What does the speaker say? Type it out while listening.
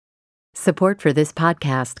Support for this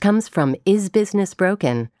podcast comes from Is Business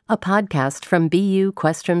Broken, a podcast from BU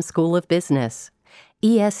Questrom School of Business.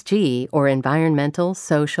 ESG, or environmental,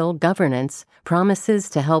 social, governance, promises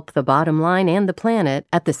to help the bottom line and the planet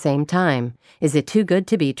at the same time. Is it too good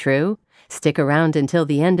to be true? Stick around until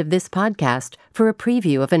the end of this podcast for a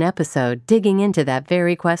preview of an episode digging into that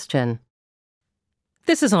very question.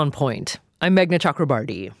 This is On Point. I'm Meghna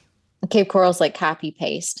Chakrabarti. Cape Coral's like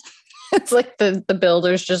copy-paste. It's like the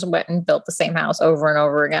builders just went and built the same house over and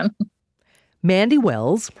over again. Mandy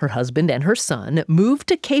Wells, her husband and her son, moved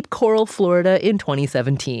to Cape Coral, Florida in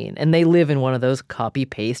 2017, and they live in one of those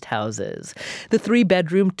copy-paste houses. The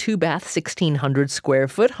 3-bedroom, 2-bath,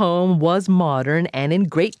 1,600-square-foot home was modern and in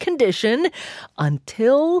great condition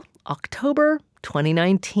until October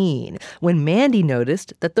 2019, when Mandy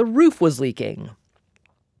noticed that the roof was leaking.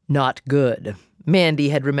 Not good. Mandy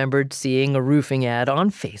had remembered seeing a roofing ad on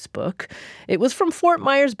Facebook. It was from Fort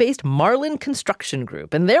Myers-based Marlin Construction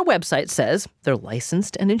Group, and their website says they're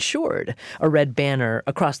licensed and insured. A red banner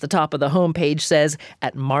across the top of the homepage says,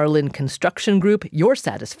 "At Marlin Construction Group, your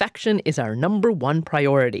satisfaction is our number one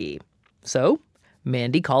priority." So,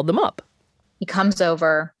 Mandy called them up. He comes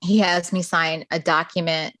over, he has me sign a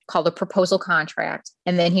document called a proposal contract.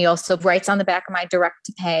 And then he also writes on the back of my direct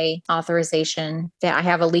to pay authorization that I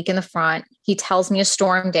have a leak in the front. He tells me a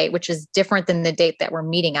storm date, which is different than the date that we're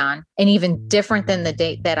meeting on, and even different than the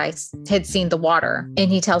date that I had seen the water.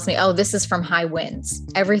 And he tells me, oh, this is from high winds.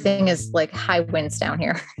 Everything is like high winds down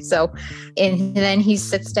here. So, and then he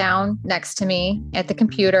sits down next to me at the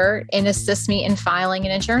computer and assists me in filing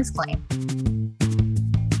an insurance claim.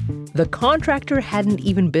 The contractor hadn't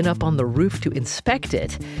even been up on the roof to inspect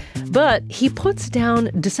it, but he puts down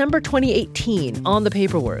December 2018 on the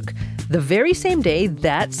paperwork, the very same day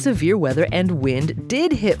that severe weather and wind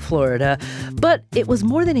did hit Florida, but it was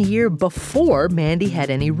more than a year before Mandy had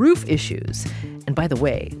any roof issues. And by the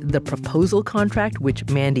way, the proposal contract, which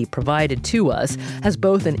Mandy provided to us, has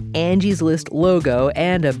both an Angie's List logo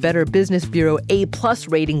and a Better Business Bureau A+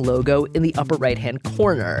 rating logo in the upper right-hand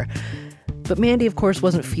corner. But Mandy, of course,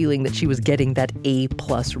 wasn't feeling that she was getting that A+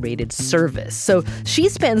 rated service. So she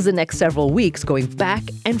spends the next several weeks going back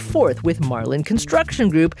and forth with Marlin Construction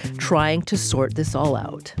Group trying to sort this all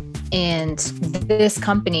out. And this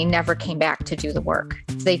company never came back to do the work.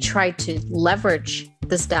 They tried to leverage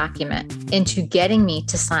this document into getting me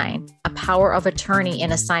to sign a power of attorney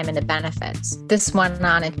and assignment of benefits. This went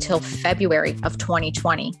on until February of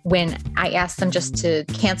 2020, when I asked them just to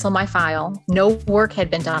cancel my file. No work had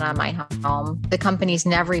been done on my home. The company's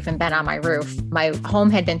never even been on my roof. My home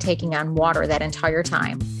had been taking on water that entire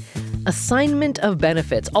time. Assignment of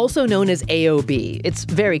benefits, also known as AOB. It's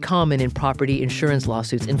very common in property insurance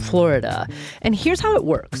lawsuits in Florida. And here's how it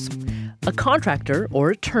works. A contractor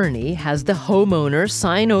or attorney has the homeowner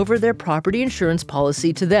sign over their property insurance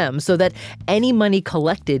policy to them so that any money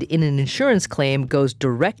collected in an insurance claim goes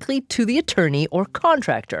directly to the attorney or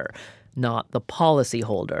contractor, not the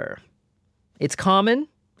policyholder. It's common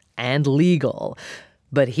and legal.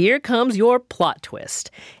 But here comes your plot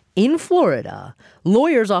twist. In Florida,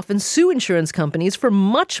 lawyers often sue insurance companies for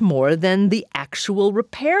much more than the actual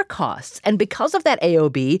repair costs. And because of that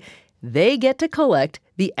AOB, they get to collect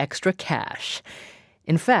the extra cash.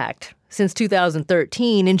 In fact, since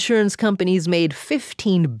 2013, insurance companies made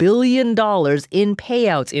 $15 billion in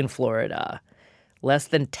payouts in Florida. Less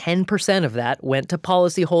than 10% of that went to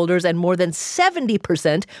policyholders, and more than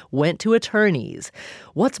 70% went to attorneys.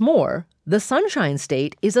 What's more, the Sunshine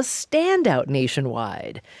State is a standout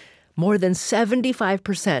nationwide. More than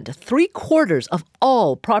 75%, 3/4 of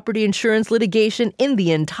all property insurance litigation in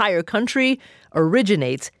the entire country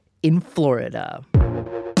originates in Florida.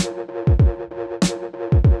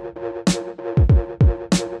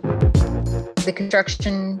 The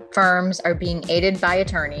construction firms are being aided by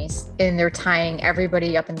attorneys, and they're tying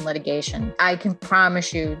everybody up in litigation. I can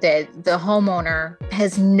promise you that the homeowner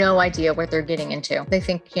has no idea what they're getting into. They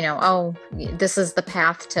think, oh, this is the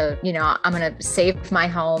path to, I'm going to save my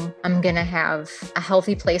home. I'm going to have a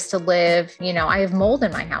healthy place to live. I have mold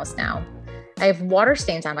in my house now. I have water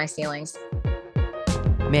stains on my ceilings.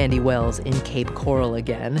 Mandy Wells in Cape Coral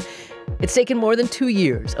again. It's taken more than 2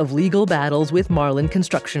 years of legal battles with Marlin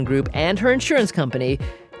Construction Group and her insurance company,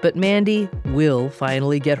 but Mandy will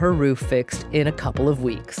finally get her roof fixed in a couple of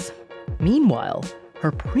weeks. Meanwhile,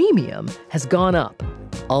 her premium has gone up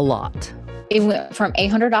a lot. It went from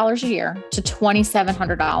 $800 a year to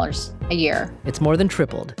 $2,700 a year. It's more than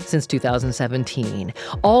tripled since 2017.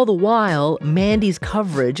 All the while, Mandy's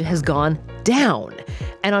coverage has gone down.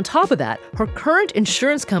 And on top of that, her current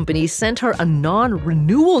insurance company sent her a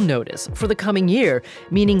non-renewal notice for the coming year,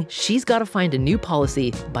 meaning she's got to find a new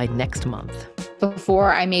policy by next month.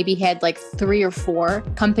 Before, I maybe had like 3 or 4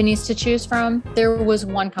 companies to choose from. There was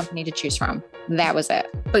one company to choose from. That was it.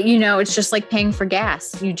 But it's just like paying for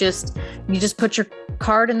gas. You just put your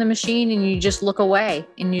card in the machine and you just look away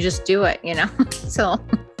and you just do it, So,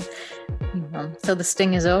 so the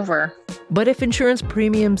sting is over. But if insurance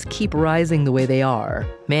premiums keep rising the way they are,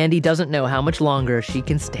 Mandy doesn't know how much longer she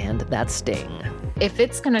can stand that sting. If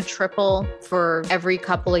it's going to triple for every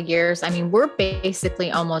couple of years, we're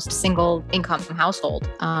basically almost single income household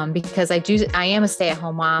because I am a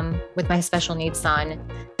stay-at-home mom with my special needs son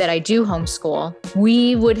that I do homeschool.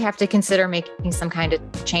 We would have to consider making some kind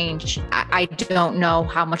of change. I don't know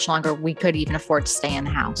how much longer we could even afford to stay in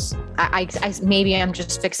the house. Maybe I'm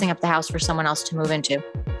just fixing up the house for someone else to move into.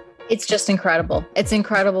 It's just incredible. It's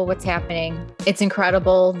incredible what's happening. It's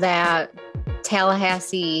incredible that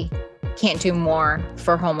Tallahassee can't do more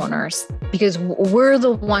for homeowners because we're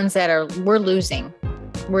the ones we're losing.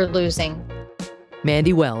 We're losing.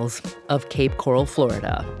 Mandy Wells of Cape Coral,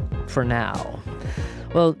 Florida, for now.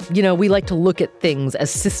 Well, we like to look at things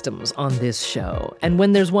as systems on this show. And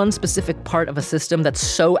when there's one specific part of a system that's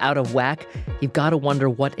so out of whack, you've got to wonder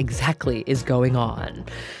what exactly is going on.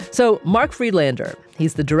 So Mark Friedlander,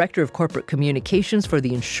 he's the director of corporate communications for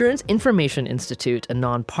the Insurance Information Institute, a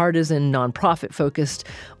nonpartisan, nonprofit focused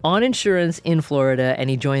on insurance in Florida. And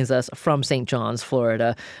he joins us from St. John's,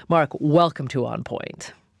 Florida. Mark, welcome to On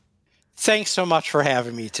Point. Thanks so much for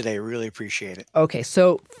having me today. Really appreciate it. Okay,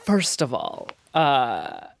 so first of all,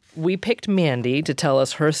 we picked Mandy to tell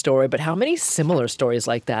us her story, but how many similar stories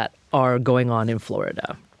like that are going on in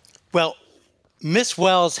Florida? Well, Miss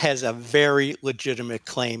Wells has a very legitimate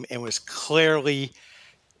claim and was clearly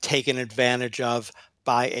taken advantage of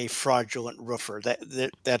by a fraudulent roofer.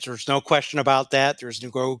 That there's no question about that. There's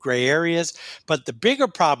no gray areas. But the bigger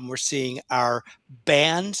problem we're seeing are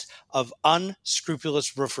bands of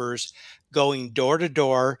unscrupulous roofers going door to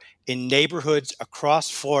door in neighborhoods across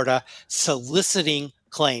Florida soliciting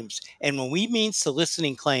claims. And when we mean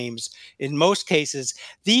soliciting claims, in most cases,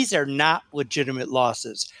 these are not legitimate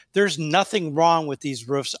losses. There's nothing wrong with these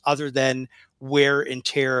roofs other than wear and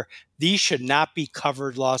tear. These should not be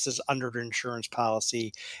covered losses under an insurance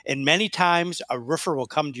policy. And many times a roofer will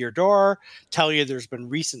come to your door, tell you there's been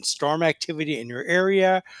recent storm activity in your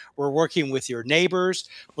area. We're working with your neighbors.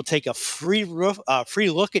 We'll take a free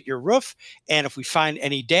look at your roof. And if we find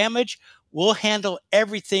any damage, we'll handle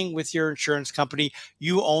everything with your insurance company.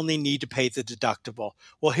 You only need to pay the deductible.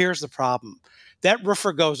 Well, here's the problem. That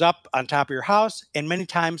roofer goes up on top of your house and many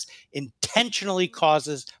times intentionally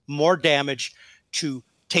causes more damage to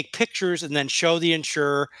take pictures and then show the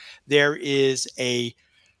insurer there is a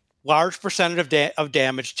large percentage of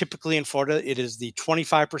damage. Typically in Florida, it is the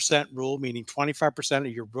 25% rule, meaning 25%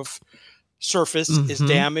 of your roof surface is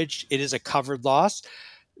damaged. It is a covered loss.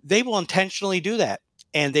 They will intentionally do that.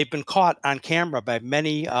 And they've been caught on camera by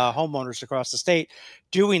many homeowners across the state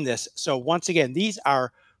doing this. So once again, these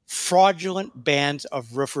are fraudulent bands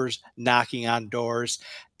of roofers knocking on doors.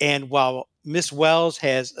 And while Miss Wells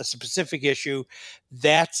has a specific issue,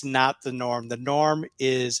 that's not the norm. The norm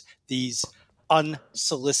is these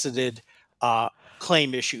unsolicited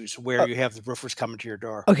claim issues where you have the roofers coming to your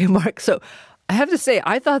door. Okay, Mark. So I have to say,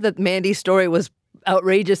 I thought that Mandy's story was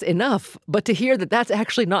outrageous enough, but to hear that that's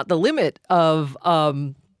actually not the limit of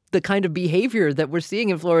the kind of behavior that we're seeing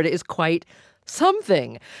in Florida is quite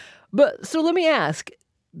something. But so let me ask,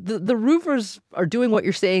 the roofers are doing what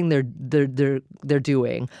you're saying they're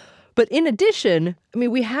doing, but in addition,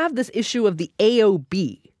 we have this issue of the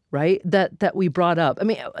AOB, right? That we brought up.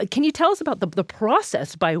 Can you tell us about the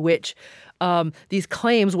process by which these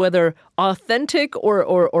claims, whether authentic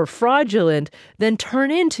or fraudulent, then turn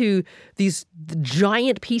into these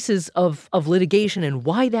giant pieces of litigation and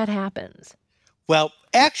why that happens? Well,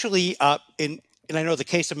 actually, and I know the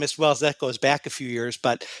case of Miss Wells, that goes back a few years,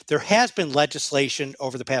 but there has been legislation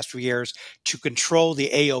over the past few years to control the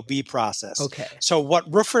AOB process. Okay. So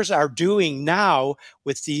what roofers are doing now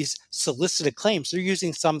with these solicited claims, they're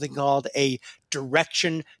using something called a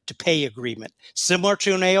direction to pay agreement. Similar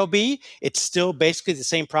to an AOB, it's still basically the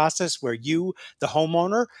same process where you, the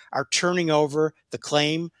homeowner, are turning over the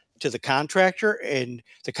claim to the contractor, and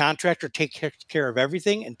the contractor takes care of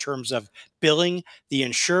everything in terms of billing the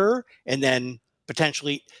insurer and then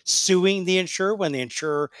potentially suing the insurer when the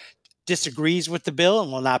insurer disagrees with the bill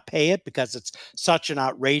and will not pay it because it's such an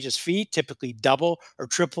outrageous fee, typically double or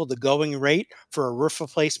triple the going rate for a roof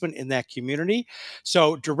replacement in that community.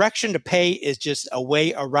 So direction to pay is just a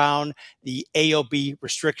way around the AOB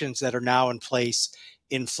restrictions that are now in place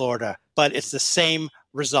in Florida, but it's the same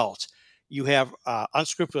result. You have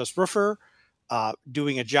unscrupulous roofer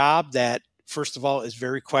doing a job that, first of all, is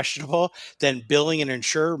very questionable, then billing an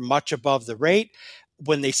insurer much above the rate.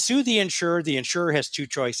 When they sue the insurer has two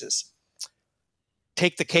choices.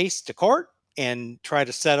 Take the case to court and try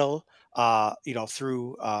to settle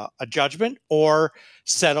through a judgment, or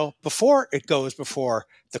settle before it goes before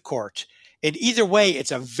the court. And either way,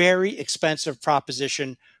 it's a very expensive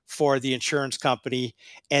proposition for the insurance company,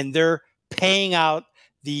 and they're paying out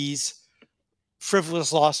these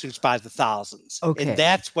frivolous lawsuits by the thousands. Okay. And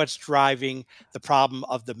that's what's driving the problem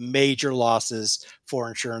of the major losses for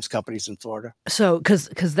insurance companies in Florida. So,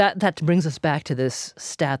 because that brings us back to this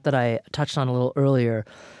stat that I touched on a little earlier,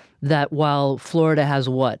 that while Florida has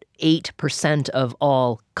 8% of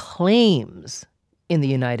all claims in the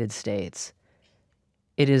United States,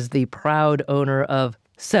 it is the proud owner of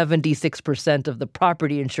 76% of the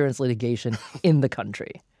property insurance litigation in the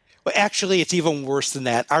country. Well, actually, it's even worse than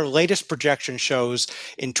that. Our latest projection shows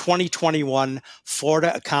in 2021,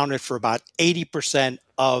 Florida accounted for about 80%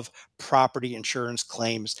 of property insurance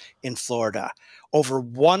claims in Florida. Over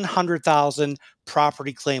 100,000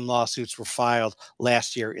 property claim lawsuits were filed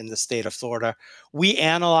last year in the state of Florida. We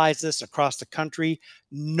analyzed this across the country.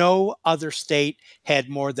 No other state had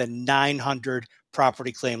more than 900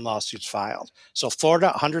 property claim lawsuits filed. So Florida,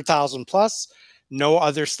 100,000 plus, no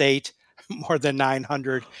other state more than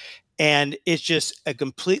 900. And it's just a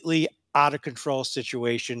completely out of control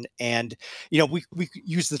situation. And, we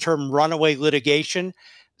use the term runaway litigation.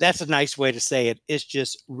 That's a nice way to say it. It's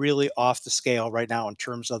just really off the scale right now in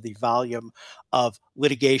terms of the volume of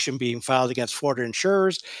litigation being filed against Florida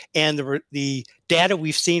insurers. And the data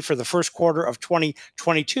we've seen for the first quarter of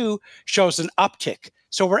 2022 shows an uptick.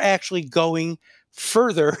 So we're actually going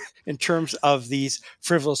further in terms of these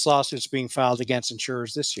frivolous lawsuits being filed against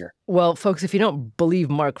insurers this year. Well, folks, if you don't believe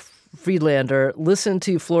Mark Friedlander, listen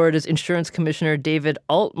to Florida's insurance commissioner, David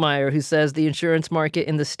Altmaier, who says the insurance market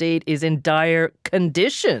in the state is in dire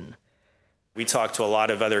condition. We talk to a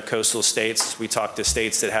lot of other coastal states. We talk to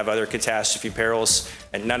states that have other catastrophe perils,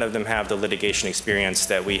 and none of them have the litigation experience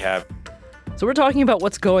that we have. So we're talking about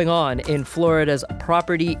what's going on in Florida's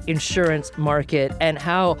property insurance market and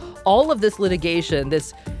how all of this litigation,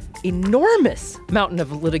 this enormous mountain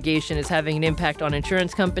of litigation, is having an impact on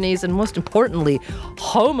insurance companies and, most importantly,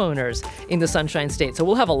 homeowners in the Sunshine State. So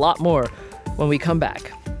we'll have a lot more when we come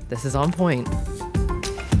back. This is On Point.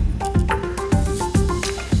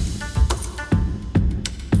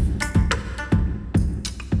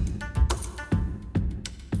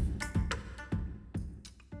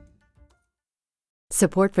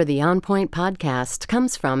 Support for the On Point podcast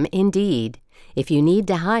comes from Indeed. If you need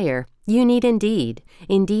to hire, you need Indeed.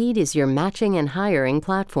 Indeed is your matching and hiring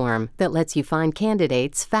platform that lets you find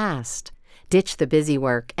candidates fast. Ditch the busy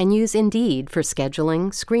work and use Indeed for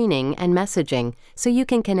scheduling, screening, and messaging so you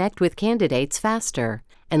can connect with candidates faster.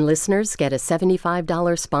 And listeners get a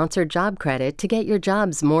 $75 sponsored job credit to get your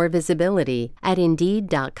jobs more visibility at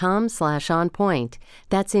Indeed.com/onpoint.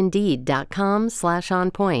 That's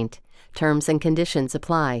Indeed.com/onpoint. Terms and conditions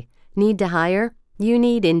apply. Need to hire? You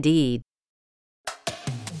need Indeed.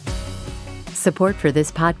 Support for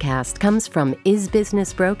this podcast comes from Is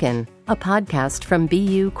Business Broken, a podcast from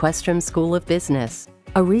BU Questrom School of Business.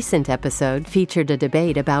 A recent episode featured a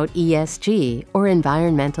debate about ESG, or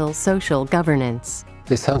environmental social governance.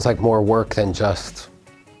 This sounds like more work than just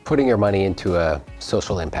putting your money into a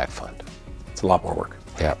social impact fund. It's a lot more work.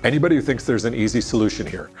 Yeah. Anybody who thinks there's an easy solution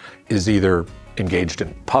here is either engaged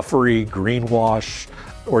in puffery, greenwash,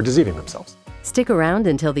 or deceiving themselves. Stick around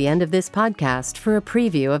until the end of this podcast for a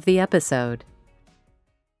preview of the episode.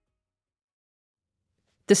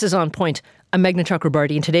 This is On Point. I'm Meghna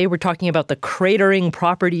Chakrabarti, and today we're talking about the cratering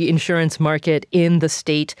property insurance market in the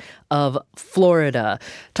state of Florida.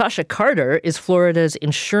 Tasha Carter is Florida's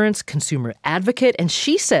insurance consumer advocate, and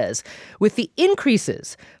she says with the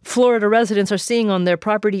increases Florida residents are seeing on their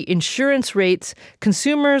property insurance rates,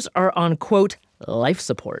 consumers are on, quote, life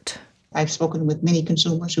support. I've spoken with many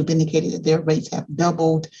consumers who've indicated that their rates have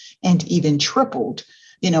doubled and even tripled,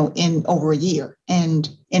 in over a year, and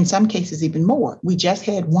in some cases even more. We just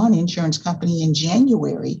had one insurance company in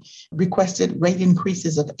January requested rate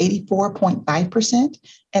increases of 84.5%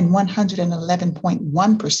 and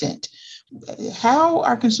 111.1%. How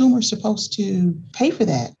are consumers supposed to pay for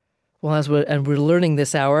that? Well, we're learning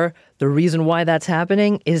this hour, the reason why that's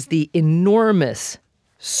happening is the enormous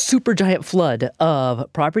supergiant flood of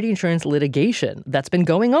property insurance litigation that's been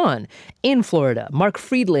going on in Florida. Mark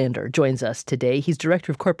Friedlander joins us today. He's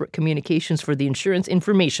Director of Corporate Communications for the Insurance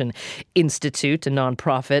Information Institute, a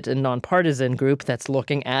nonprofit and nonpartisan group that's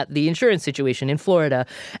looking at the insurance situation in Florida.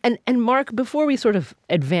 And Mark, before we sort of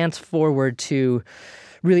advance forward to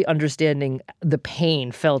really understanding the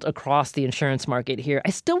pain felt across the insurance market here,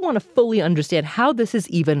 I still want to fully understand how this is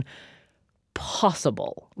even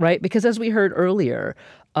possible, right? Because as we heard earlier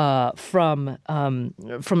from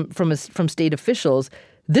state officials,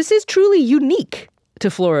 this is truly unique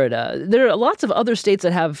to Florida. There are lots of other states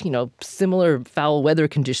that have, similar foul weather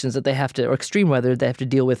conditions that they have to, or extreme weather they have to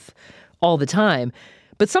deal with all the time.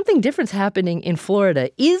 But something different's happening in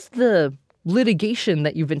Florida. Is the litigation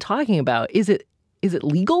that you've been talking about, is it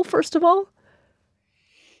legal, first of all?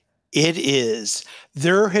 It is.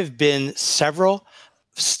 There have been several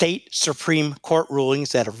state Supreme Court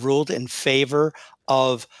rulings that have ruled in favor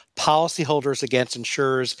of policyholders against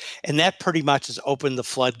insurers, and that pretty much has opened the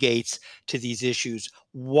floodgates to these issues.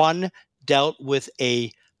 One dealt with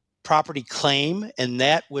a property claim, and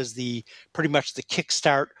that was pretty much the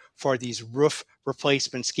kickstart for these roof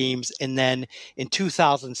replacement schemes. And then in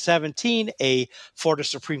 2017, a Florida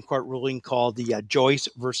Supreme Court ruling called the Joyce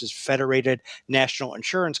versus Federated National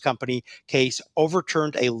Insurance Company case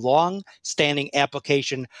overturned a long-standing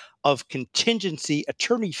application of contingency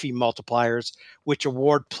attorney fee multipliers, which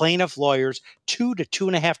award plaintiff lawyers 2 to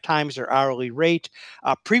 2.5 times their hourly rate.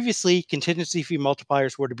 Previously, contingency fee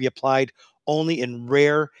multipliers were to be applied only in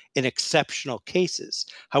rare and exceptional cases.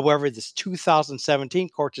 However, this 2017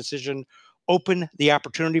 court decision opened the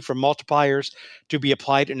opportunity for multipliers to be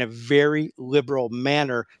applied in a very liberal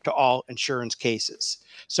manner to all insurance cases.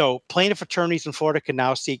 So plaintiff attorneys in Florida can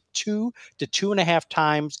now seek 2 to 2.5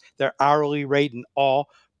 times their hourly rate in all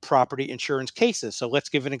property insurance cases. So let's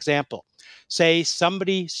give an example. Say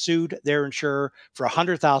somebody sued their insurer for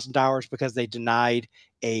 $100,000 because they denied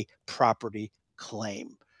a property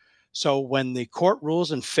claim. So when the court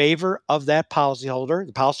rules in favor of that policyholder,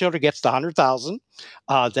 the policyholder gets the $100,000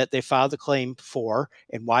 that they filed the claim for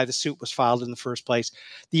and why the suit was filed in the first place.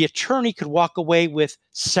 The attorney could walk away with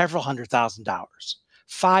several $100,000, $500,000,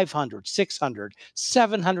 $600,000,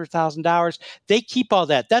 $700,000. They keep all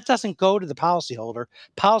that. That doesn't go to the policyholder.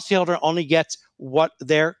 Policyholder only gets what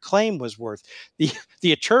their claim was worth.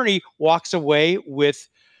 The attorney walks away with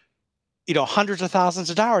hundreds of thousands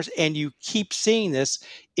of dollars, and you keep seeing this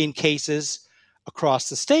in cases across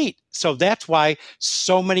the state. So that's why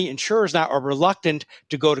so many insurers now are reluctant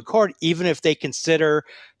to go to court, even if they consider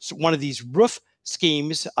one of these roof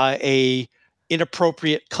schemes a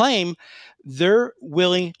inappropriate claim. They're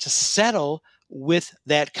willing to settle with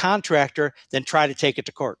that contractor than try to take it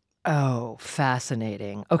to court. Oh,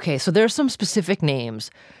 fascinating. Okay, so there are some specific names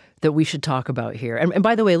that we should talk about here. And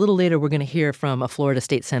by the way, a little later, we're going to hear from a Florida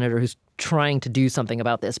state senator who's trying to do something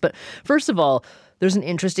about this. But first of all, there's an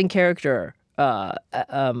interesting character at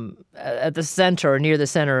the center, or near the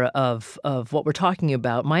center of what we're talking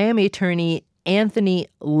about, Miami attorney Anthony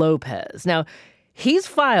Lopez. Now, he's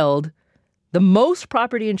filed the most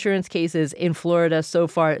property insurance cases in Florida so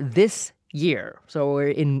far this year. So we're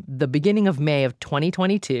in the beginning of May of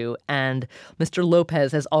 2022, and Mr.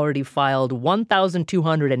 Lopez has already filed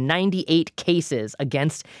 1,298 cases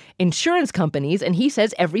against insurance companies, and he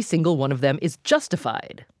says every single one of them is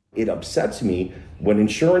justified. It upsets me when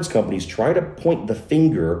insurance companies try to point the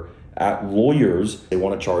finger at lawyers. They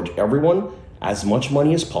want to charge everyone as much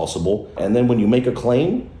money as possible, and then when you make a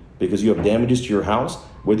claim because you have damages to your house,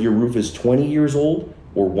 whether your roof is 20 years old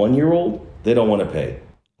or 1 year old, they don't want to pay.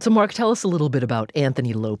 So, Mark, tell us a little bit about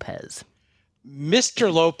Anthony Lopez.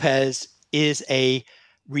 Mr. Lopez is a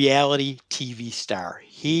reality TV star.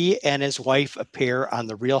 He and his wife appear on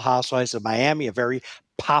The Real Housewives of Miami, a very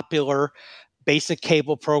popular basic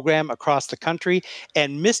cable program across the country.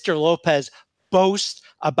 And Mr. Lopez boasts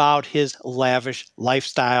about his lavish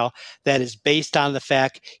lifestyle that is based on the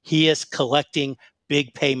fact he is collecting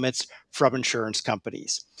big payments from insurance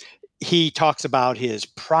companies. He talks about his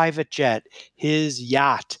private jet, his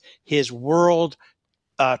yacht, his world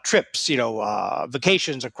trips,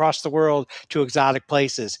 vacations across the world to exotic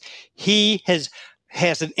places. He has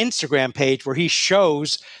an Instagram page where he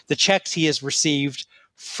shows the checks he has received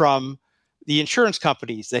from the insurance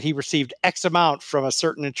companies, that he received X amount from a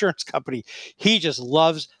certain insurance company. He just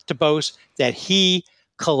loves to boast that he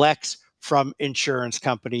collects from insurance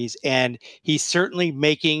companies, and he's certainly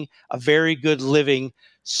making a very good living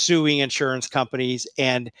suing insurance companies,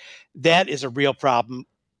 and that is a real problem.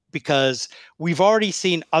 because we've already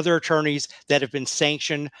seen other attorneys that have been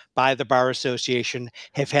sanctioned by the Bar Association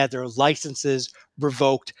have had their licenses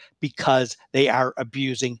revoked because they are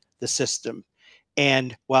abusing the system.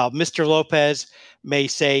 And while Mr. Lopez may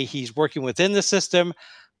say he's working within the system,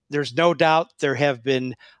 there's no doubt there have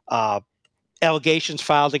been allegations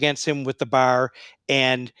filed against him with the bar,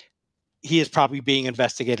 and he is probably being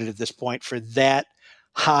investigated at this point for that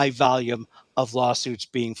high volume of lawsuits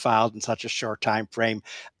being filed in such a short time frame.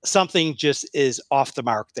 Something just is off the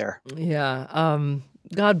mark there. Yeah.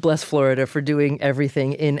 God bless Florida for doing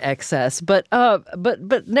everything in excess. But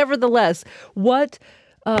nevertheless, what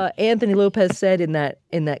Anthony Lopez said in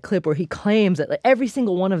that clip where he claims that every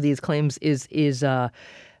single one of these claims is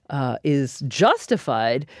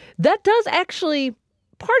justified, that does actually,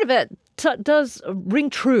 part of it does ring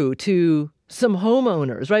true to some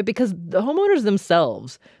homeowners, right? Because the homeowners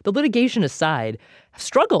themselves, the litigation aside,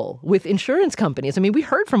 struggle with insurance companies. I mean, we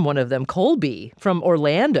heard from one of them, Colby from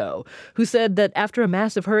Orlando, who said that after a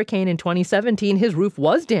massive hurricane in 2017, his roof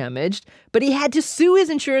was damaged, but he had to sue his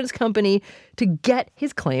insurance company to get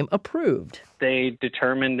his claim approved. They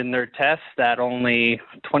determined in their tests that only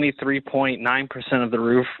 23.9% of the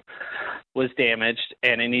roof was damaged,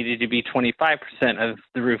 and it needed to be 25% of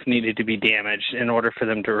the roof needed to be damaged in order for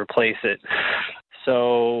them to replace it.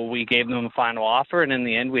 So we gave them a final offer, and in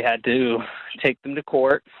the end, we had to take them to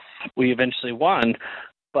court. We eventually won.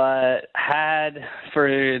 But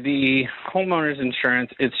for the homeowners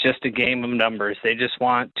insurance, it's just a game of numbers. They just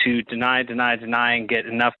want to deny, and get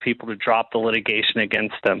enough people to drop the litigation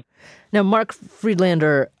against them. Now, Mark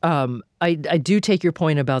Friedlander, I do take your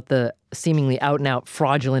point about the seemingly out-and-out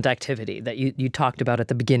fraudulent activity that you talked about at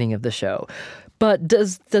the beginning of the show. But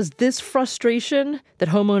does this frustration that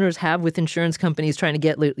homeowners have with insurance companies trying to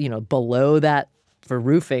get below that for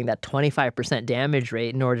roofing, that 25% damage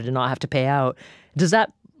rate in order to not have to pay out, does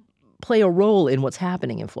that play a role in what's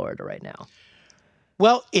happening in Florida right now?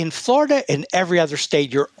 Well, in Florida and every other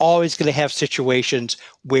state, you're always going to have situations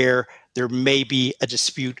where there may be a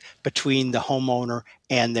dispute between the homeowner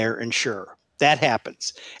and their insurer. That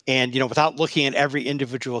happens. And, without looking at every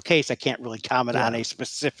individual case, I can't really comment on a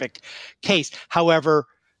specific case. However,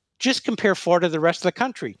 just compare Florida to the rest of the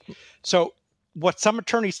country. So what some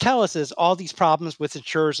attorneys tell us is all these problems with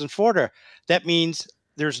insurers in Florida, that means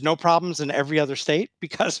there's no problems in every other state,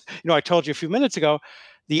 because, I told you a few minutes ago,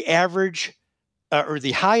 the average or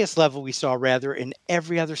the highest level we saw rather in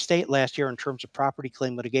every other state last year in terms of property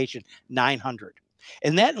claim litigation, 900.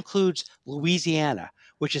 And that includes Louisiana,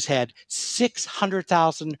 which has had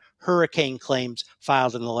 600,000 hurricane claims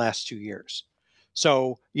filed in the last 2 years.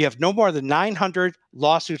 So you have no more than 900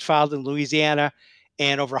 lawsuits filed in Louisiana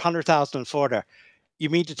and over 100,000 in Florida. You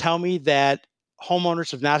mean to tell me that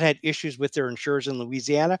homeowners have not had issues with their insurers in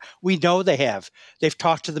Louisiana? We know they have. They've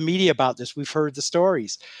talked to the media about this. We've heard the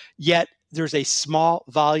stories. Yet there's a small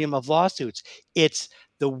volume of lawsuits. It's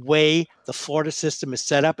the way the Florida system is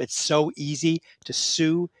set up. It's so easy to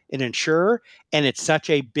sue an insurer, and it's such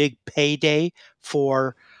a big payday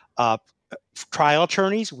for trial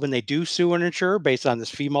attorneys when they do sue an insurer based on this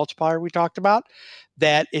fee multiplier we talked about,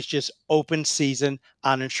 that it's just open season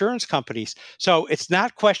on insurance companies. So it's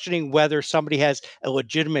not questioning whether somebody has a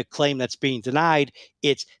legitimate claim that's being denied.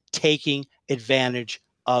 It's taking advantage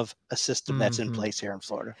of a system that's in place here in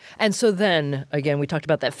Florida. And so then, again, we talked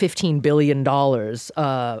about that $15 billion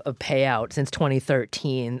of payout since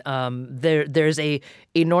 2013. There's a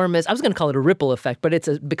enormous, I was going to call it a ripple effect, but it's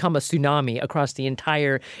become a tsunami across the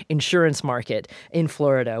entire insurance market in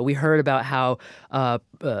Florida. We heard about how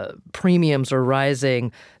premiums are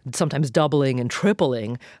rising, sometimes doubling and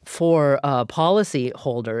tripling for policy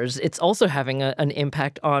holders. It's also having an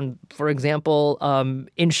impact on, for example,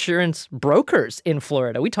 insurance brokers in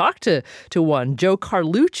Florida. We talked to one, Joe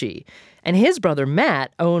Carlucci, and his brother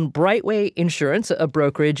Matt own Brightway Insurance, a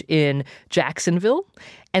brokerage in Jacksonville.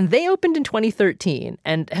 And they opened in 2013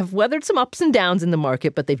 and have weathered some ups and downs in the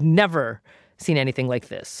market, but they've never seen anything like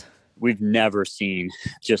this. We've never seen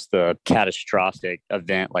just the catastrophic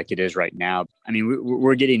event like it is right now. I mean,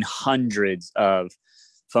 we're getting hundreds of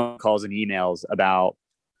phone calls and emails about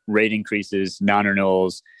rate increases,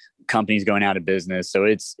 non-renewals, companies going out of business. So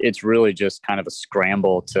it's really just kind of a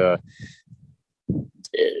scramble to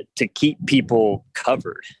keep people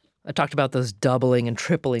covered. I talked about those doubling and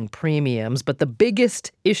tripling premiums, but the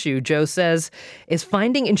biggest issue, Joe says, is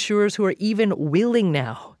finding insurers who are even willing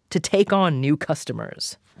now to take on new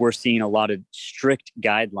customers. We're seeing a lot of strict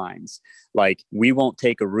guidelines, like we won't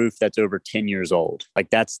take a roof that's over 10 years old.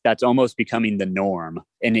 Like that's almost becoming the norm.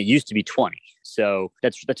 And it used to be 20. So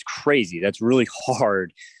that's crazy. That's really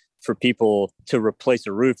hard for people to replace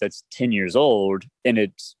a roof that's 10 years old and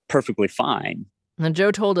it's perfectly fine. Now,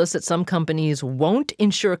 Joe told us that some companies won't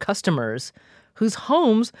insure customers whose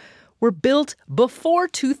homes were built before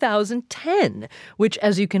 2010, which,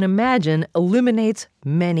 as you can imagine, eliminates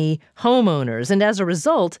many homeowners. And as a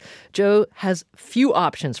result, Joe has few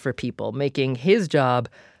options for people, making his job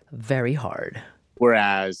very hard.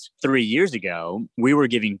 Whereas 3 years ago, we were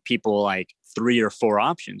giving people like 3 or 4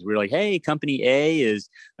 options. We were like, hey, company A is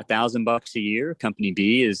 $1,000 a year. Company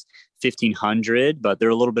B is $1,500, but they're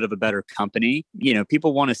a little bit of a better company. You know,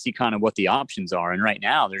 people want to see kind of what the options are. And right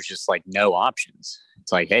now there's just like no options.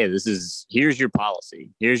 It's like, hey, here's your policy.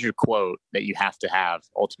 Here's your quote that you have to have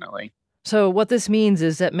ultimately. So what this means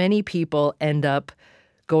is that many people end up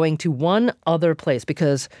going to one other place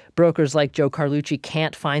because brokers like Joe Carlucci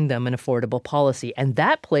can't find them an affordable policy. And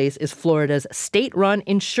that place is Florida's state-run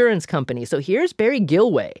insurance company. So here's Barry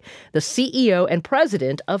Gilway, the CEO and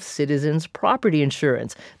president of Citizens Property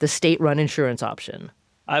Insurance, the state-run insurance option.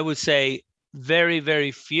 I would say very,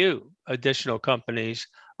 very few additional companies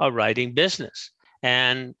are writing business.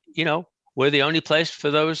 And, you know, we're the only place for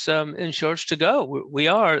those insureds to go. We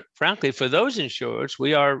are, frankly, for those insureds,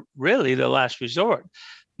 we are really the last resort.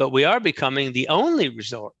 But we are becoming the only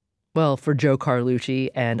resort. Well, for Joe Carlucci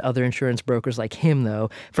and other insurance brokers like him, though,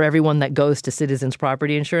 for everyone that goes to Citizens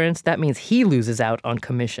Property Insurance, that means he loses out on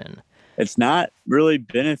commission. It's not really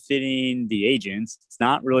benefiting the agents. It's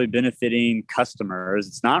not really benefiting customers.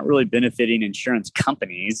 It's not really benefiting insurance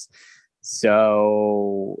companies.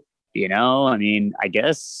 So, you know, I mean, I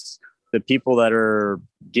guess the people that are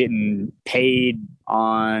getting paid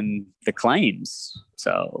on the claims.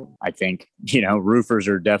 So I think, you know, roofers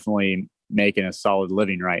are definitely making a solid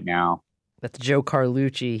living right now. That's Joe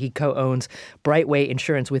Carlucci. He co-owns Brightway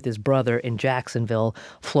Insurance with his brother in Jacksonville,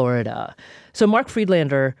 Florida. So Mark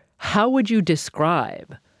Friedlander, how would you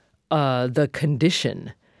describe the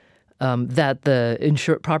condition that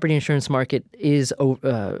the property insurance market is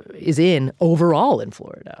in overall in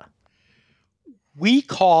Florida? We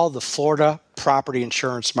call the Florida property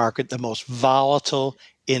insurance market the most volatile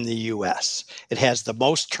in the U.S. It has the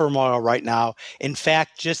most turmoil right now. In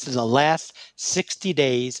fact, just in the last 60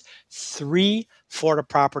 days, 3 Florida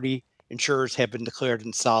property insurers have been declared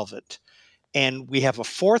insolvent. And we have a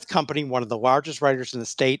 4th company, one of the largest writers in the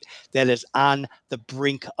state, that is on the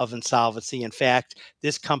brink of insolvency. In fact,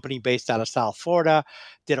 this company based out of South Florida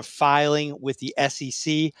did a filing with the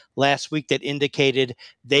SEC last week that indicated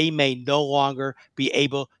they may no longer be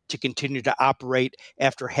able to continue to operate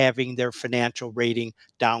after having their financial rating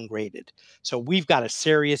downgraded. So we've got a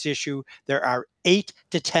serious issue. There are 8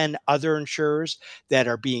 to 10 other insurers that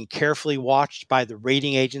are being carefully watched by the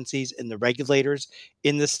rating agencies and the regulators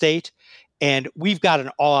in the state. And we've got an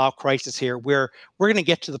all-out crisis here where we're going to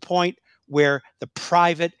get to the point where the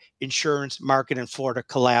private insurance market in Florida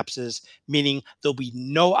collapses, meaning there'll be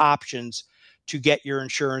no options to get your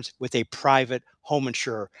insurance with a private home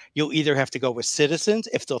insurer. You'll either have to go with Citizens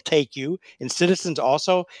if they'll take you, and Citizens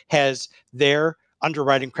also has their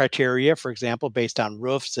underwriting criteria, for example, based on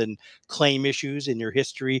roofs and claim issues in your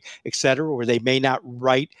history, et cetera, where they may not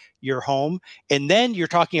write your home. And then you're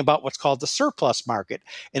talking about what's called the surplus market.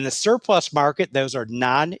 In the surplus market, those are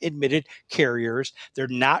non-admitted carriers. They're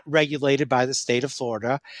not regulated by the state of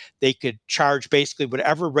Florida. They could charge basically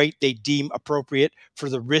whatever rate they deem appropriate for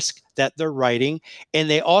the risk that they're writing. And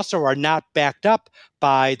they also are not backed up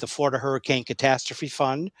by the Florida Hurricane Catastrophe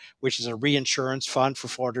Fund, which is a reinsurance fund for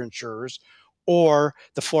Florida insurers, or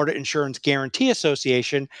the Florida Insurance Guarantee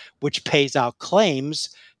Association, which pays out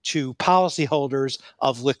claims to policyholders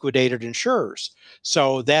of liquidated insurers.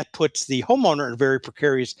 So that puts the homeowner in a very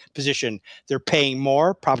precarious position. They're paying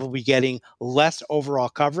more, probably getting less overall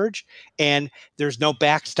coverage, and there's no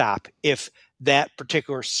backstop if that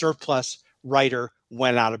particular surplus writer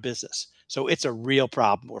went out of business. So it's a real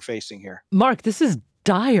problem we're facing here. Mark, this is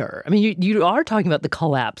dire. I mean, you are talking about the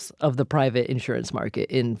collapse of the private insurance market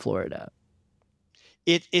in Florida.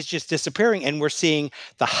 It's just disappearing, and we're seeing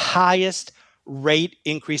the highest rate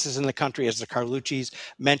increases in the country, as the Carlucci's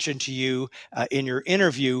mentioned to you in your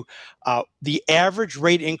interview. The average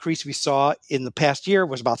rate increase we saw in the past year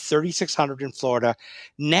was about $3,600 in Florida.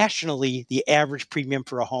 Nationally, the average premium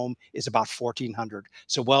for a home is about $1,400,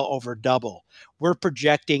 so well over double. We're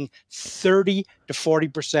projecting 30 to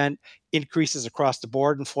 40% increases across the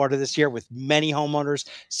board in Florida this year, with many homeowners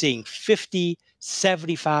seeing 50,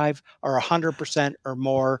 75, or 100% or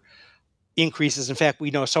more increases. In fact,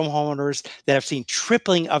 we know some homeowners that have seen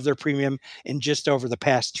tripling of their premium in just over the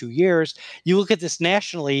past 2 years. You look at this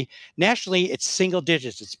nationally, it's single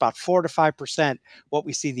digits. It's about 4 to 5% what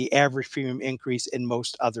we see the average premium increase in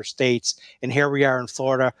most other states. And here we are in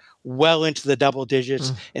Florida, well into the double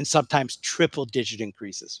digits and sometimes triple digit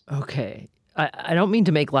increases. Okay. I don't mean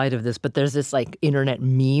to make light of this, but there's this like internet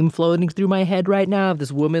meme floating through my head right now of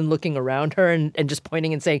this woman looking around her and just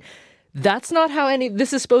pointing and saying, that's not how any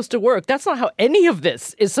this is supposed to work. That's not how any of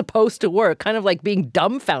this is supposed to work, kind of like being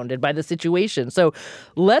dumbfounded by the situation. So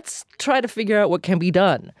let's try to figure out what can be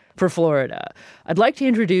done for Florida. I'd like to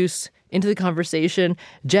introduce into the conversation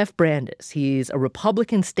Jeff Brandes. He's a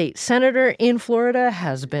Republican state senator in Florida,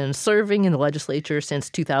 has been serving in the legislature since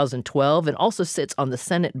 2012, and also sits on the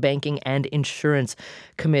Senate Banking and Insurance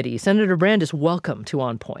Committee. Senator Brandes, welcome to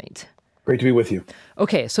On Point. Great to be with you.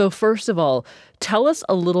 Okay, so first of all, tell us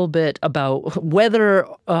a little bit about whether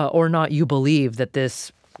or not you believe that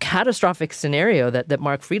this catastrophic scenario that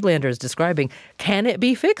Mark Friedlander is describing, can it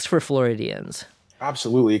be fixed for Floridians?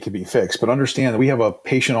 Absolutely, it can be fixed. But understand that we have a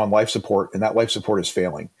patient on life support, and that life support is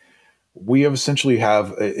failing. We have essentially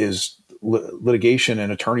litigation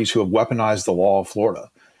and attorneys who have weaponized the law of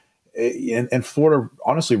Florida. And Florida,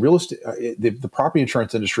 honestly, real estate, the property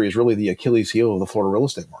insurance industry is really the Achilles heel of the Florida real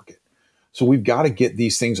estate market. So we've got to get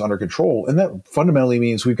these things under control. And that fundamentally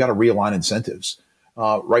means we've got to realign incentives.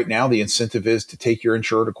 Right now, the incentive is to take your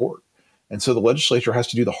insurer to court. And so the legislature has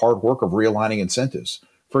to do the hard work of realigning incentives.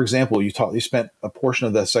 For example, you spent a portion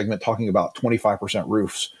of the segment talking about 25%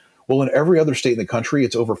 roofs. Well, in every other state in the country,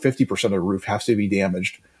 it's over 50% of the roof has to be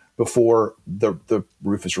damaged before the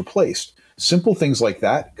roof is replaced. Simple things like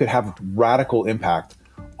that could have radical impact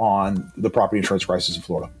on the property insurance crisis in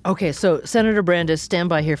Florida. Okay, so Senator Brandes, stand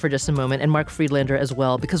by here for just a moment, and Mark Friedlander as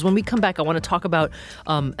well, because when we come back, I want to talk about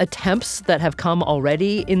attempts that have come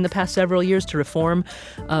already in the past several years to reform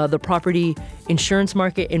the property insurance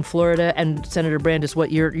market in Florida, and Senator Brandes,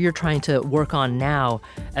 what you're trying to work on now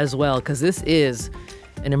as well, because this is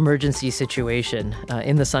an emergency situation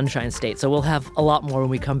in the Sunshine State. So we'll have a lot more when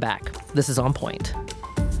we come back. This is On Point.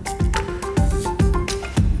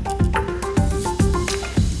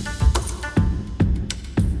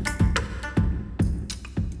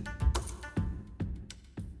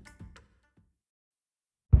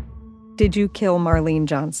 Did you kill Marlene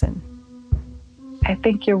Johnson? I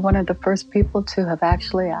think you're one of the first people to have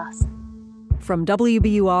actually asked. From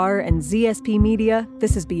WBUR and ZSP Media,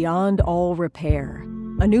 this is Beyond All Repair,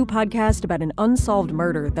 a new podcast about an unsolved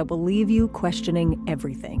murder that will leave you questioning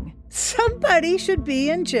everything. Somebody should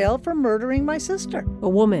be in jail for murdering my sister. A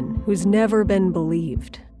woman who's never been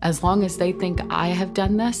believed. As long as they think I have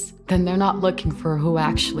done this, then they're not looking for who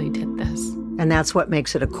actually did this. And that's what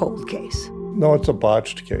makes it a cold case. No, it's a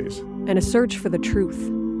botched case. And a search for the truth,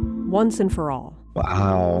 once and for all.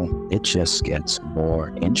 Wow, it just gets more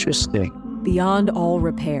interesting. Beyond All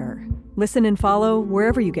Repair. Listen and follow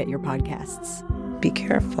wherever you get your podcasts. Be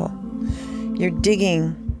careful. You're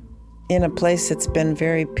digging in a place that's been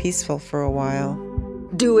very peaceful for a while.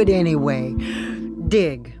 Do it anyway.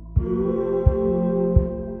 Dig.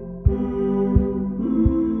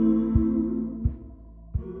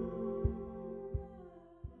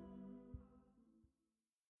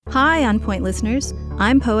 Hi, On Point listeners.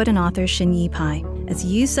 I'm poet and author Shin-Yi Pai. As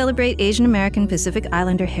you celebrate Asian American Pacific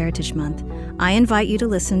Islander Heritage Month, I invite you to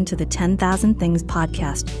listen to the 10,000 Things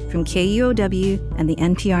podcast from KUOW and the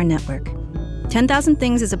NPR network. 10,000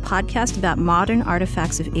 Things is a podcast about modern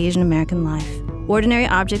artifacts of Asian American life, ordinary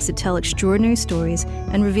objects that tell extraordinary stories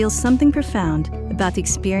and reveal something profound about the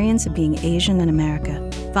experience of being Asian in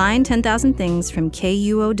America. Find 10,000 Things from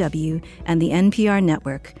KUOW and the NPR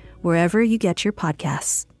network, wherever you get your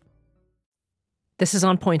podcasts. This is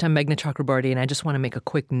On Point. I'm Meghna Chakrabarti, and I just want to make a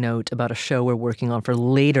quick note about a show we're working on for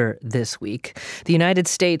later this week. The United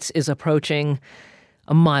States is approaching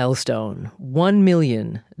a milestone, 1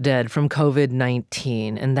 million dead from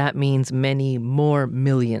COVID-19, and that means many more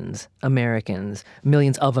millions of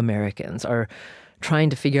Americans are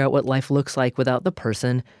trying to figure out what life looks like without the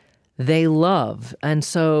person they love. And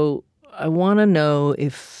so I want to know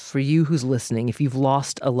if, for you who's listening, if you've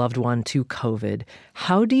lost a loved one to COVID,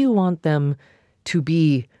 how do you want them to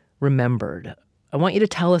be remembered? I want you to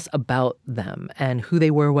tell us about them and who they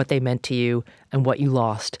were, what they meant to you, and what you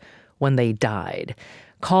lost when they died.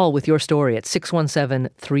 Call with your story at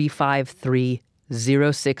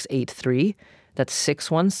 617-353-0683. That's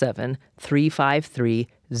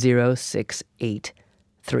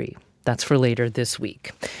 617-353-0683. That's for later this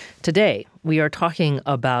week. Today, we are talking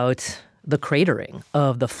about the cratering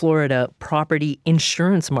of the Florida property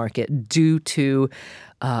insurance market due to,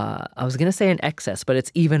 I was going to say an excess, but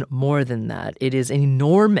it's even more than that. It is an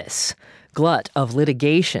enormous glut of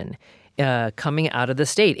litigation coming out of the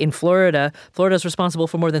state. In Florida, Florida is responsible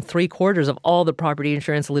for more than 3/4 of all the property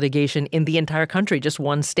insurance litigation in the entire country, just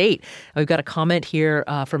one state. We've got a comment here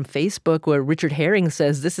from Facebook where Richard Herring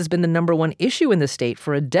says this has been the number one issue in the state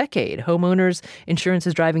for a decade. Homeowners insurance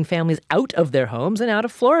is driving families out of their homes and out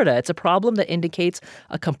of Florida. It's a problem that indicates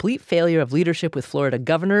a complete failure of leadership with Florida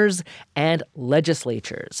governors and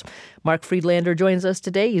legislatures. Mark Friedlander joins us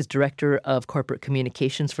today. He's Director of Corporate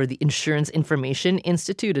Communications for the Insurance Information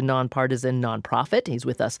Institute, a nonpartisan nonprofit. He's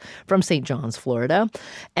with us from St. John's, Florida.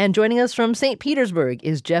 And joining us from St. Petersburg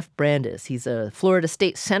is Jeff Brandes. He's a Florida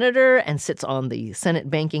state senator and sits on the Senate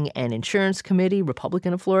Banking and Insurance Committee,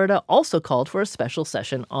 Republican of Florida, also called for a special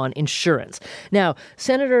session on insurance. Now,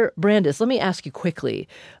 Senator Brandes, let me ask you quickly.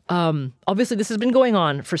 Obviously, this has been going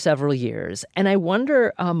on for several years, and I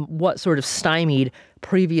wonder what sort of stymied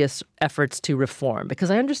previous efforts to reform.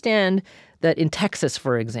 Because I understand that in Texas,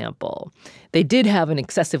 for example, they did have an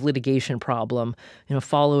excessive litigation problem,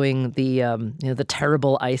 following the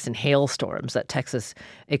terrible ice and hailstorms that Texas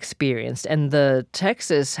experienced, and the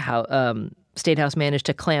Texas State House managed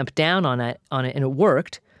to clamp down on it, and it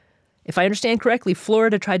worked. If I understand correctly,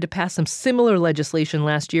 Florida tried to pass some similar legislation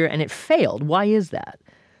last year, and it failed. Why is that?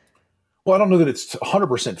 Well, I don't know that it's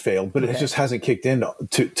 100% failed, but it just hasn't kicked in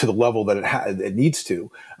to the level that it needs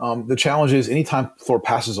to. The challenge is anytime Florida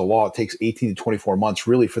passes a law, it takes 18 to 24 months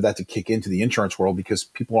really for that to kick into the insurance world because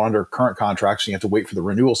people are under current contracts and you have to wait for the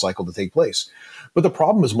renewal cycle to take place. But the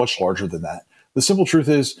problem is much larger than that. The simple truth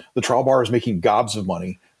is the trial bar is making gobs of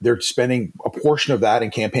money. They're spending a portion of that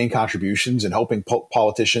in campaign contributions and helping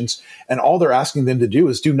politicians. And all they're asking them to do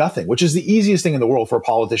is do nothing, which is the easiest thing in the world for a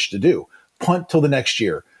politician to do. Punt till the next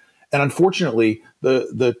year. And unfortunately,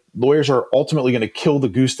 the lawyers are ultimately going to kill the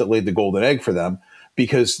goose that laid the golden egg for them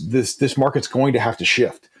because this market's going to have to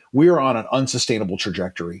shift. We are on an unsustainable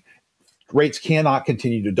trajectory. Rates cannot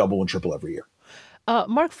continue to double and triple every year.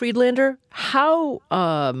 Mark Friedlander, how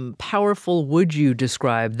powerful would you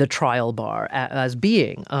describe the trial bar as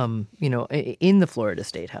being, in the Florida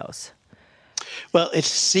State House? Well, it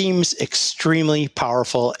seems extremely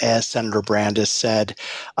powerful, as Senator Brandes said.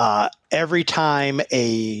 Every time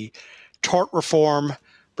a tort reform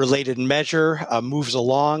related measure moves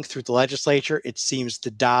along through the legislature, it seems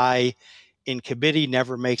to die in committee,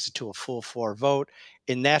 never makes it to a full floor vote.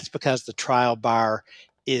 And that's because the trial bar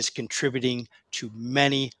is contributing to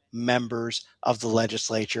many members of the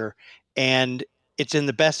legislature. And it's in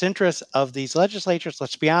the best interest of these legislatures,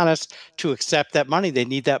 let's be honest, to accept that money. They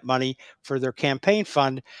need that money for their campaign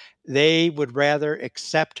fund. They would rather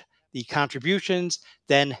accept the contributions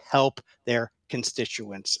than help their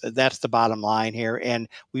constituents. That's the bottom line here. And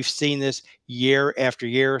we've seen this year after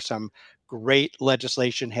year. Some great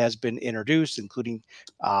legislation has been introduced, including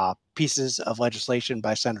pieces of legislation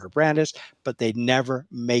by Senator Brandes, but they never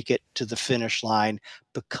make it to the finish line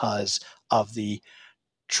because of the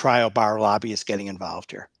trial bar lobbyists getting involved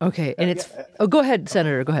here. Okay, and go ahead,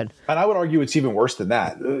 Senator, go ahead. And I would argue it's even worse than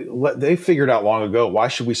that. They figured out long ago, why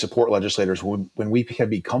should we support legislators when we can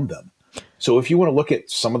become them? So if you want to look at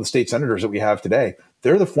some of the state senators that we have today,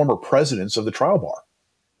 they're the former presidents of the trial bar.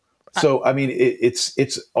 So, I mean,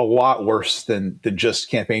 it's a lot worse than just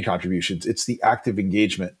campaign contributions. It's the active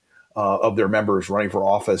engagement of their members running for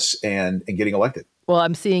office and getting elected. Well,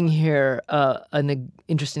 I'm seeing here an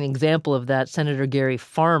interesting example of that. Senator Gary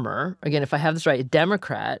Farmer, again, if I have this right, a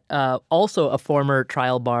Democrat, also a former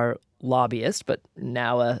trial bar lobbyist, but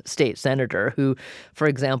now a state senator who, for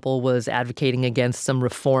example, was advocating against some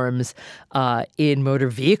reforms in motor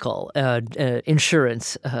vehicle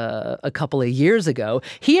insurance a couple of years ago.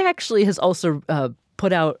 He actually has also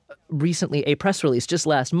put out recently a press release just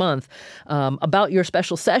last month about your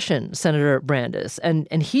special session, Senator Brandes.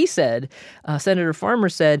 And he said, Senator Farmer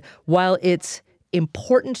said, while it's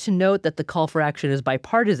important to note that the call for action is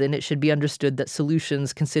bipartisan, it should be understood that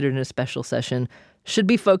solutions considered in a special session should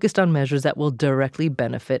be focused on measures that will directly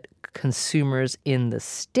benefit consumers in the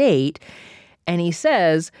state. And he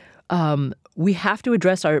says, we have to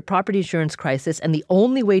address our property insurance crisis, and the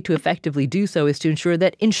only way to effectively do so is to ensure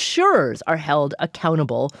that insurers are held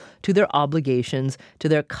accountable to their obligations to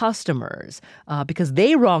their customers because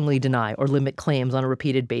they wrongly deny or limit claims on a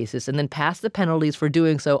repeated basis and then pass the penalties for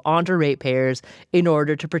doing so onto ratepayers in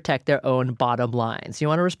order to protect their own bottom lines. You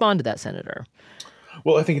want to respond to that, Senator?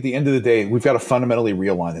 Well, I think at the end of the day, we've got to fundamentally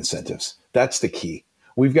realign incentives. That's the key.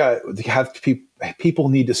 We've got to have people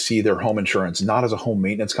need to see their home insurance not as a home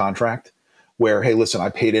maintenance contract where, hey, listen, I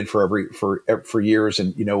paid in for years,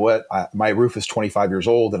 and you know what? My roof is 25 years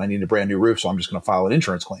old, and I need a brand new roof, so I'm just going to file an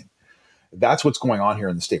insurance claim. That's what's going on here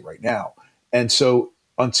in the state right now. And so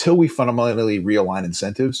until we fundamentally realign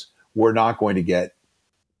incentives, we're not going to get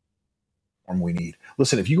what we need.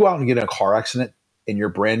 Listen, if you go out and get in a car accident in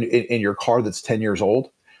your car that's 10 years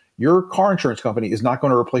old, your car insurance company is not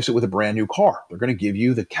going to replace it with a brand new car. They're going to give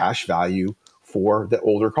you the cash value for the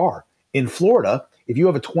older car. In Florida, if you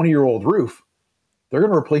have a 20-year-old roof, they're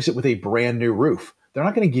going to replace it with a brand new roof. They're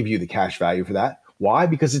not going to give you the cash value for that. Why?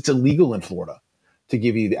 Because it's illegal in Florida to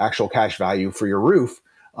give you the actual cash value for your roof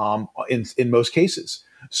in most cases.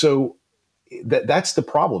 So that's the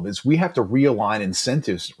problem, is we have to realign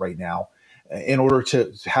incentives right now in order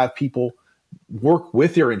to have people work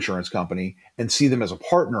with their insurance company and see them as a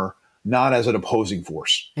partner, not as an opposing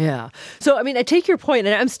force. Yeah. So, I mean, I take your point,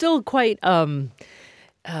 and I'm still quite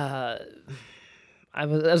I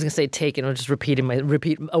was going to say taken. I'm just repeat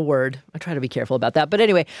a word. I try to be careful about that. But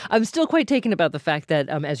anyway, I'm still quite taken about the fact that,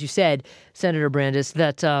 as you said, Senator Brandes,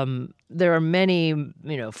 that there are many,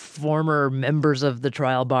 former members of the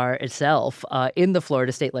trial bar itself in the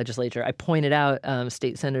Florida state legislature. I pointed out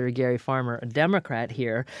State Senator Gary Farmer, a Democrat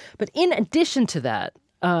here. But in addition to that,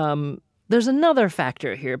 there's another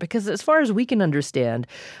factor here, because as far as we can understand,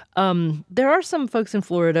 there are some folks in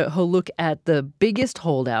Florida who look at the biggest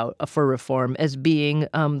holdout for reform as being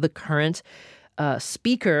the current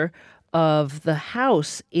Speaker of the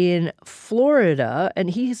House in Florida, and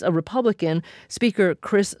he's a Republican, Speaker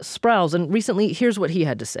Chris Sprowls. And recently, here's what he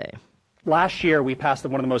had to say. Last year, we passed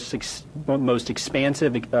one of the most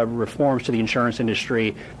expansive reforms to the insurance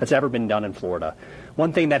industry that's ever been done in Florida.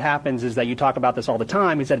 One thing that happens is that you talk about this all the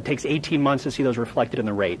time, is that it takes 18 months to see those reflected in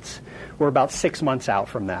the rates. We're about 6 months out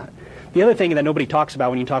from that. The other thing that nobody talks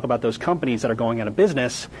about when you talk about those companies that are going out of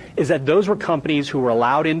business is that those were companies who were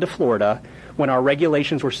allowed into Florida when our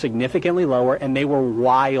regulations were significantly lower, and they were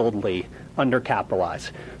wildly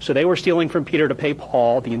undercapitalized. So they were stealing from Peter to pay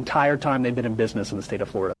Paul the entire time they've been in business in the state of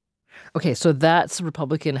Florida. Okay, so that's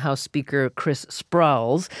Republican House Speaker Chris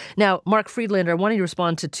Sprowls. Now, Mark Friedlander, I want you to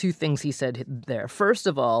respond to two things he said there. First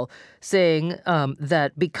of all, saying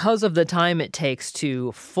that because of the time it takes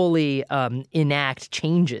to fully enact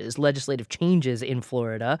changes, legislative changes in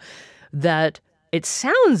Florida, that it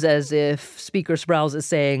sounds as if Speaker Sprowls is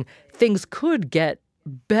saying things could get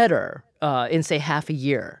better in, say, half a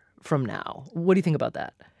year from now. What do you think about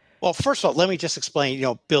that? Well, first of all, let me just explain,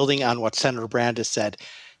 building on what Senator Brandes said.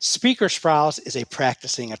 Speaker Sprowls is a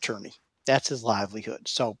practicing attorney. That's his livelihood.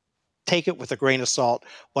 So take it with a grain of salt,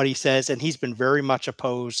 what he says. And he's been very much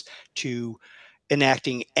opposed to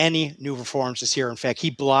enacting any new reforms this year. In fact, he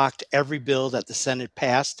blocked every bill that the Senate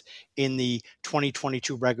passed in the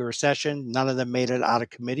 2022 regular session. None of them made it out of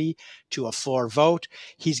committee to a floor vote.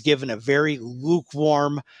 He's given a very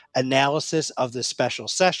lukewarm analysis of the special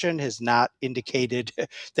session, has not indicated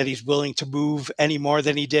that he's willing to move any more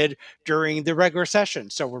than he did during the regular session.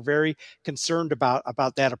 So we're very concerned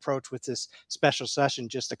about that approach with this special session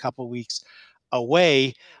just a couple weeks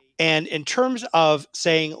away. And in terms of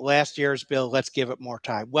saying last year's bill, let's give it more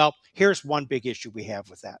time. Well, here's one big issue we have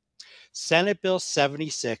with that. Senate Bill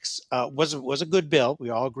 76 was a good bill.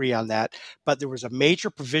 We all agree on that. But there was a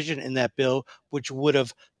major provision in that bill which would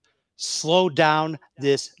have slowed down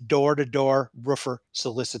this door-to-door roofer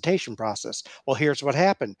solicitation process. Well, here's what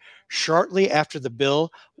happened. Shortly after the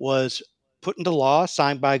bill was put into law,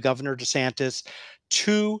 signed by Governor DeSantis,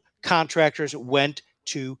 2 contractors went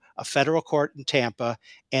to a federal court in Tampa,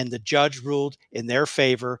 and the judge ruled in their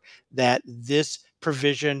favor that this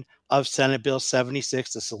provision of Senate Bill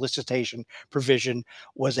 76, the solicitation provision,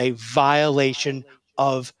 was a violation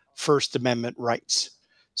of First Amendment rights.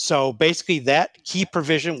 So basically that key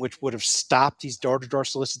provision, which would have stopped these door-to-door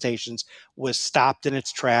solicitations, was stopped in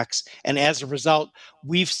its tracks. And as a result,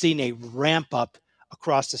 we've seen a ramp up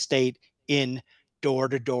across the state in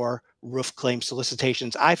door-to-door roof claim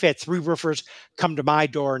solicitations. I've had 3 roofers come to my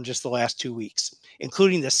door in just the last 2 weeks,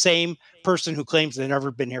 including the same person who claims they've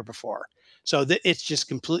never been here before. So it's just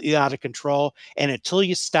completely out of control. And until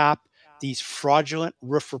you stop these fraudulent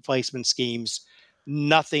roof replacement schemes,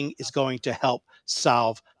 nothing is going to help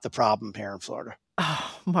solve the problem here in Florida.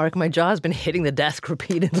 Oh, Mark, my jaw has been hitting the desk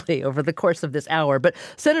repeatedly over the course of this hour. But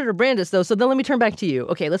Senator Brandes, though, so then let me turn back to you.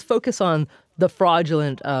 Okay, let's focus on the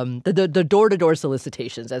fraudulent, the door-to-door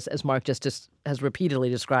solicitations, as Mark just has repeatedly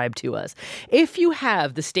described to us. If you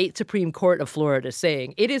have the state Supreme Court of Florida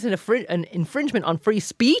saying it is an infringement on free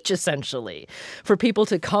speech, essentially, for people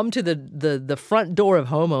to come to the front door of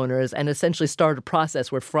homeowners and essentially start a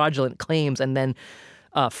process where fraudulent claims and then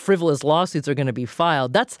frivolous lawsuits are going to be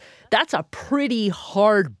filed. That's a pretty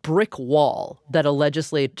hard brick wall that a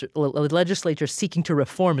legislature seeking to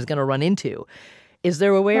reform is going to run into. Is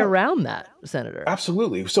there a way around that, Senator?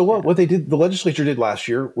 Absolutely. So what they did, the legislature did last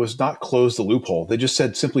year was not close the loophole. They just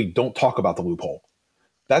said simply don't talk about the loophole.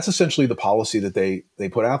 That's essentially the policy that they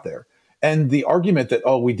put out there. And the argument that,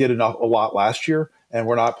 we did a lot last year and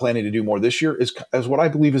we're not planning to do more this year is what I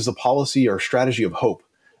believe is the policy or strategy of hope.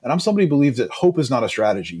 And I'm somebody who believes that hope is not a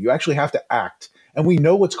strategy. You actually have to act. And we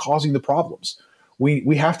know what's causing the problems.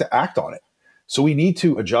 We have to act on it. So we need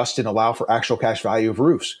to adjust and allow for actual cash value of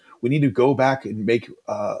roofs. We need to go back and make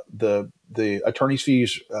the attorney's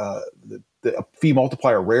fees, the fee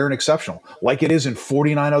multiplier rare and exceptional, like it is in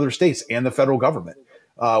 49 other states and the federal government,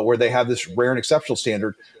 where they have this rare and exceptional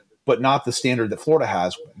standard, but not the standard that Florida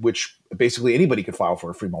has, which basically anybody could file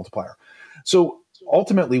for a fee multiplier. So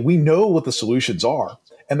ultimately, we know what the solutions are,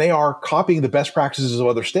 and they are copying the best practices of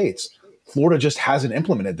other states. Florida just hasn't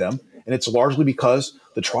implemented them, and it's largely because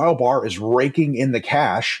the trial bar is raking in the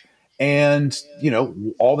cash. And,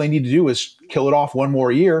 all they need to do is kill it off one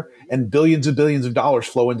more year and billions of dollars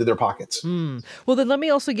flow into their pockets. Well, then let me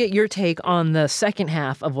also get your take on the second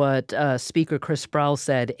half of what Speaker Chris Sproul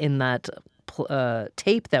said in that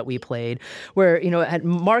tape that we played, where,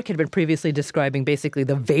 Mark had been previously describing basically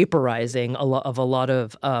the vaporizing of a lot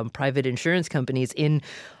of private insurance companies in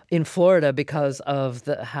Florida because of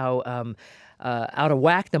how out of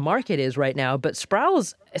whack the market is right now. But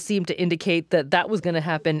Sproul's seemed to indicate that was going to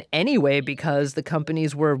happen anyway because the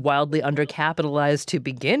companies were wildly undercapitalized to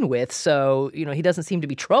begin with. So, he doesn't seem to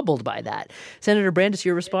be troubled by that. Senator Brandes,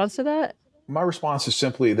 your response to that? My response is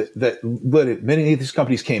simply that many of these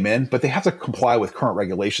companies came in, but they have to comply with current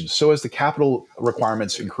regulations. So as the capital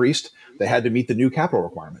requirements increased, they had to meet the new capital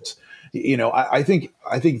requirements. I think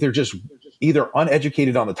they're just either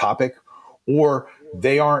uneducated on the topic or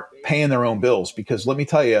they aren't paying their own bills, because let me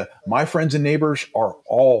tell you, my friends and neighbors are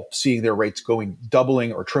all seeing their rates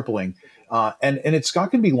doubling or tripling. And it's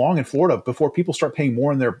not going to be long in Florida before people start paying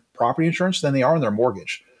more in their property insurance than they are in their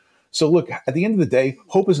mortgage. So look, at the end of the day,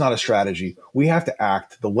 hope is not a strategy. We have to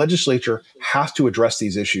act. The legislature has to address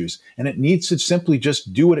these issues, and it needs to simply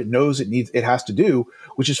just do what it knows it has to do,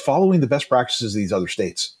 which is following the best practices of these other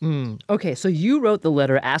states. Okay, so you wrote the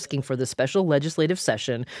letter asking for the special legislative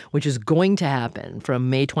session, which is going to happen from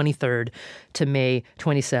May 23rd to May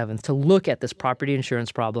 27th, to look at this property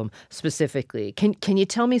insurance problem specifically. Can you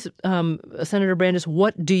tell me, Senator Brandes,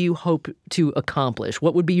 what do you hope to accomplish?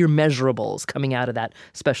 What would be your measurables coming out of that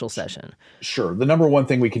special session? Sure. The number one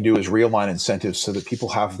thing we can do is realign incentives so that people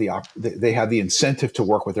have they have the incentive to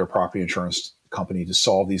work with their property insurance company to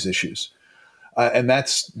solve these issues. And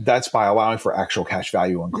that's by allowing for actual cash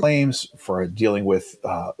value on claims, for dealing with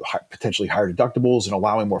potentially higher deductibles, and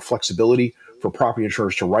allowing more flexibility for property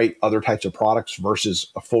insurers to write other types of products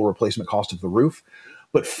versus a full replacement cost of the roof.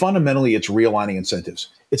 But fundamentally, it's realigning incentives.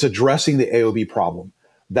 It's addressing the AOB problem.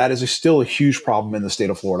 That is still a huge problem in the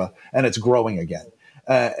state of Florida, and it's growing again.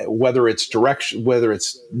 Whether it's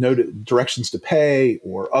no directions to pay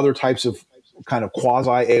or other types of kind of quasi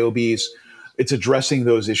AOBs, it's addressing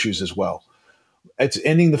those issues as well. It's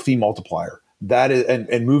ending the fee multiplier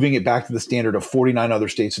and moving it back to the standard of 49 other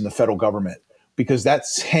states and the federal government, because that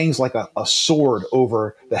hangs like a sword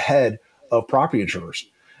over the head of property insurers.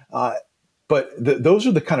 But those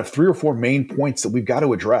are the kind of 3 or 4 main points that we've got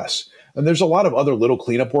to address. And there's a lot of other little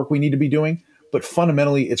cleanup work we need to be doing, but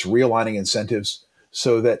fundamentally it's realigning incentives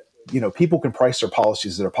so that people can price their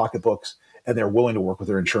policies to their pocketbooks and they're willing to work with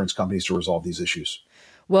their insurance companies to resolve these issues.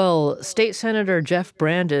 Well, State Senator Jeff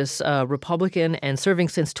Brandes, Republican and serving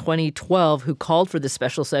since 2012, who called for this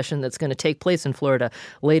special session that's going to take place in Florida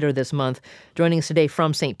later this month, joining us today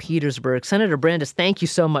from St. Petersburg. Senator Brandes, thank you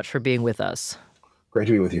so much for being with us. Great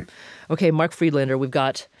to be with you. Okay, Mark Friedlander, we've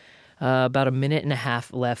got about a minute and a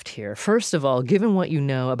half left here. First of all, given what you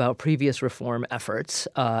know about previous reform efforts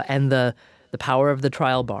and the power of the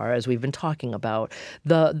trial bar, as we've been talking about,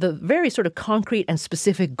 the very sort of concrete and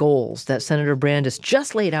specific goals that Senator Brandes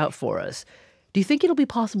just laid out for us, do you think it'll be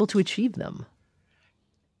possible to achieve them?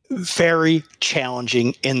 Very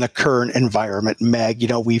challenging in the current environment,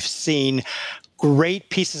 Meg. We've seen great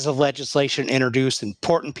pieces of legislation introduced,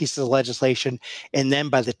 important pieces of legislation, and then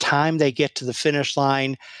by the time they get to the finish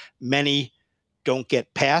line, many don't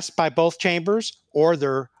get passed by both chambers, or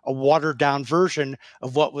they're a watered-down version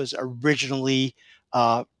of what was originally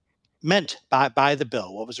meant by the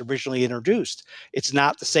bill, what was originally introduced. It's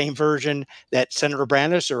not the same version that Senator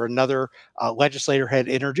Brandes or another legislator had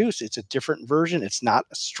introduced. It's a different version. It's not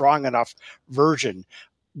a strong enough version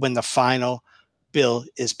when the final bill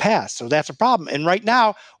is passed. So that's a problem. And right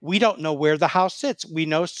now, we don't know where the House sits. We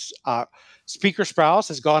know Speaker Sprouse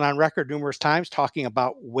has gone on record numerous times talking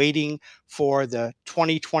about waiting for the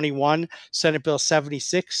 2021 Senate Bill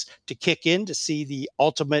 76 to kick in to see the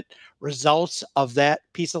ultimate results of that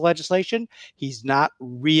piece of legislation. He's not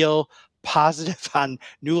real positive on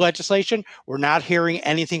new legislation. We're not hearing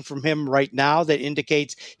anything from him right now that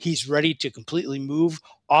indicates he's ready to completely move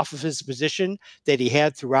off of his position that he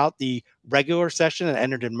had throughout the regular session that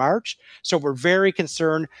ended in March. So we're very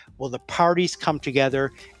concerned, will the parties come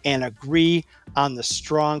together and agree on the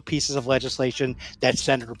strong pieces of legislation that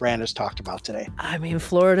Senator Brandes talked about today? I mean,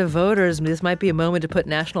 Florida voters, this might be a moment to put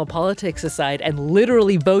national politics aside and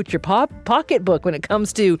literally vote your pocketbook when it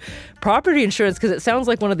comes to property insurance, because it sounds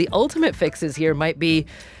like one of the ultimate fixes here might be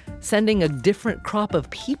sending a different crop of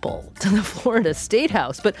people to the Florida State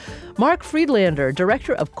House. But Mark Friedlander,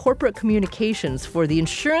 Director of Corporate Communications for the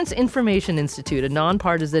Insurance Information Institute, a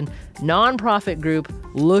nonpartisan, nonprofit group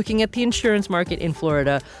looking at the insurance market in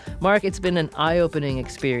Florida. Mark, it's been an eye-opening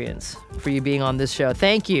experience for you being on this show.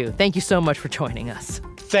 Thank you. Thank you so much for joining us.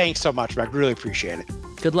 Thanks so much, Mark. Really appreciate it.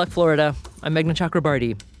 Good luck, Florida. I'm Meghna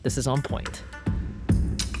Chakrabarti. This is On Point.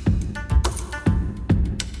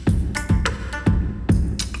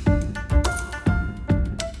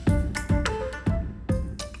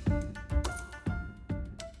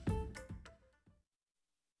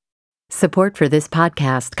 Support for this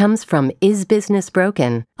podcast comes from Is Business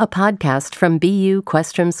Broken, a podcast from BU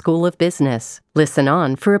Questrom School of Business. Listen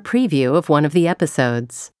on for a preview of one of the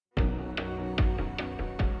episodes.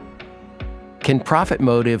 Can Profit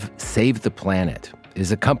Motive save the planet?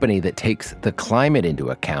 Is a company that takes the climate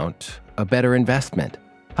into account a better investment?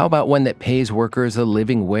 How about one that pays workers a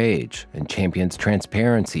living wage and champions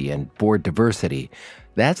transparency and board diversity?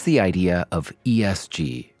 That's the idea of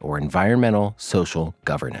ESG, or environmental social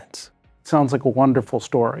governance. Sounds like a wonderful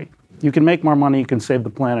story. You can make more money, you can save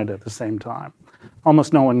the planet at the same time.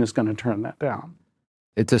 Almost no one is going to turn that down.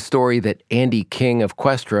 It's a story that Andy King of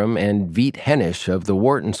Questrom and Veet Hennish of the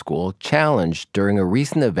Wharton School challenged during a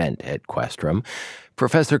recent event at Questrom.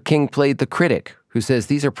 Professor King played the critic who says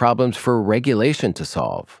these are problems for regulation to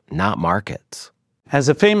solve, not markets. As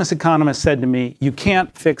a famous economist said to me, you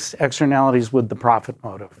can't fix externalities with the profit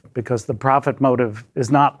motive because the profit motive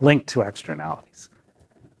is not linked to externalities.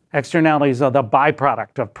 Externalities are the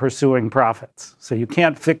byproduct of pursuing profits. So you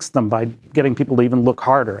can't fix them by getting people to even look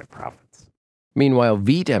harder at profits. Meanwhile,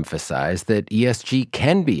 Veet emphasized that ESG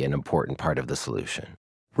can be an important part of the solution.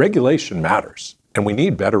 Regulation matters, and we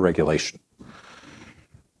need better regulation.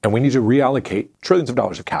 And we need to reallocate trillions of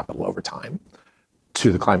dollars of capital over time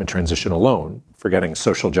to the climate transition alone, forgetting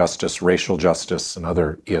social justice, racial justice, and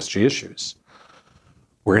other ESG issues.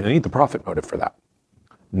 We're going to need the profit motive for that.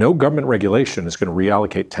 No government regulation is going to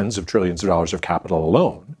reallocate tens of trillions of dollars of capital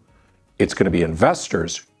alone. It's going to be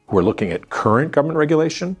investors who are looking at current government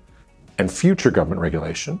regulation and future government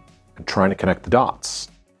regulation and trying to connect the dots.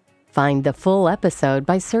 Find the full episode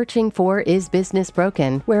by searching for Is Business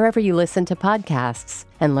Broken wherever you listen to podcasts,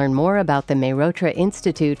 and learn more about the Mehrotra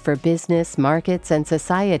Institute for Business, Markets, and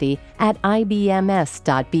Society at ibms.bu.edu.